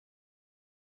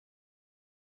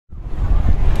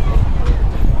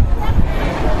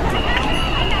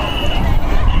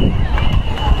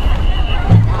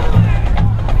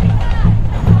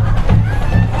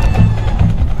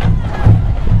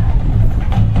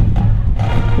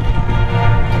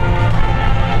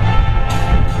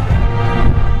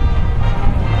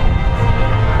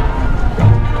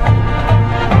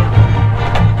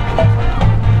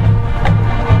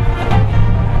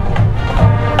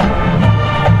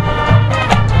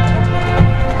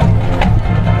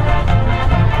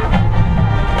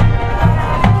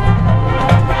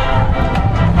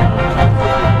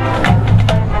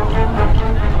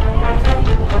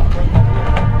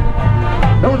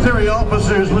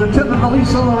Lieutenant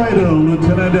Elisa Laredo,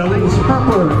 Lieutenant Elise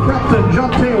Harper, Captain John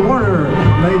T. Warner,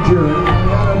 Major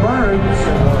Eliana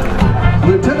Burns,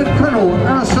 Lieutenant Colonel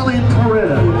Araceli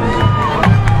Torres,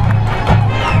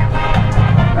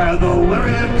 and the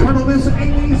Lariat Colonel Miss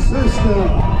Amy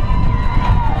Sista.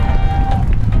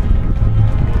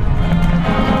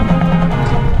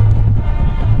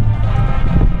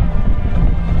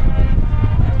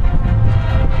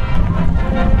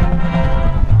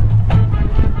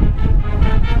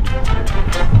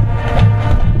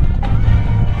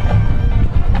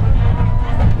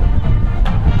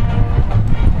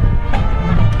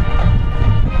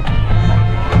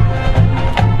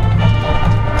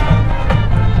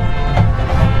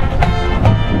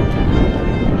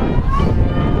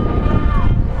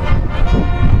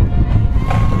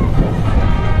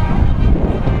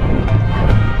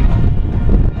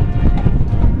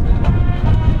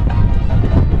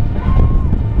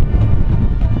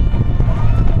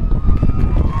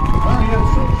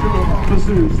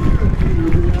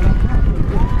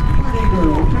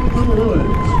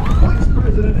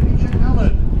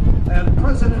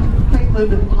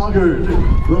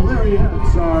 The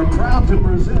Lariaettes are proud to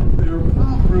present their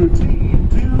Pom Routine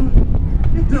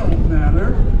to It Don't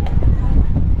Matter.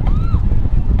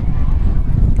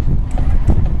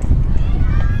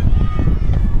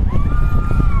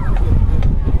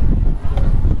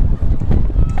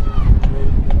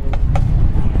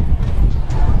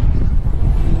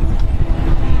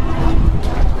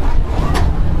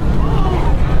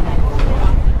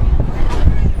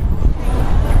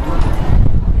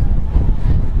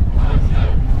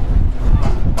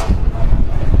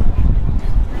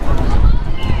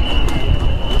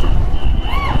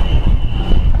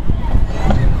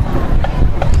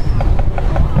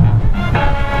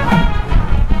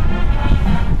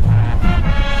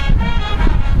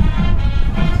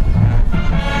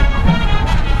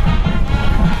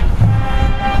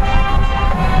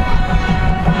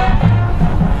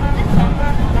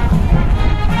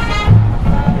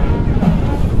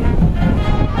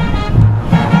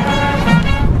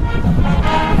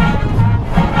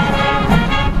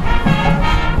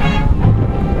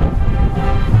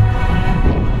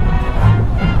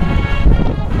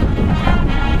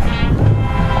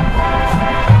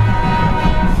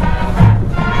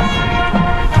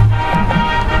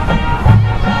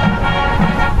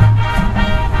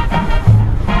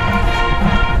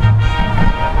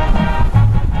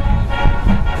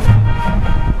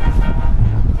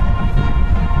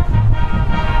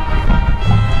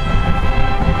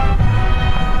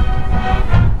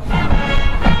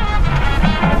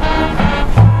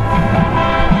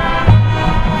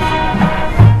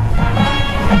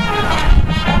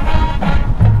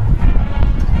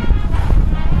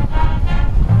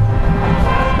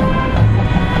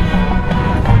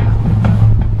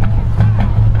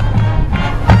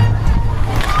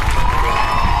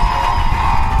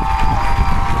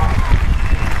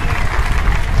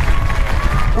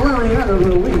 Of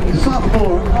the week,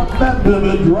 sophomore Amanda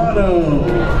Medrano.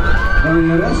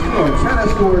 Lariat escort, San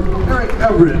escort Eric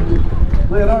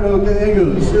Everett, Leonardo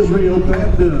Gallegos, Israel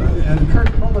Banda, and Kurt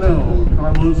Pomino,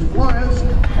 Carlos Flores,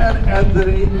 and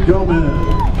Anthony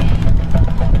Gomez.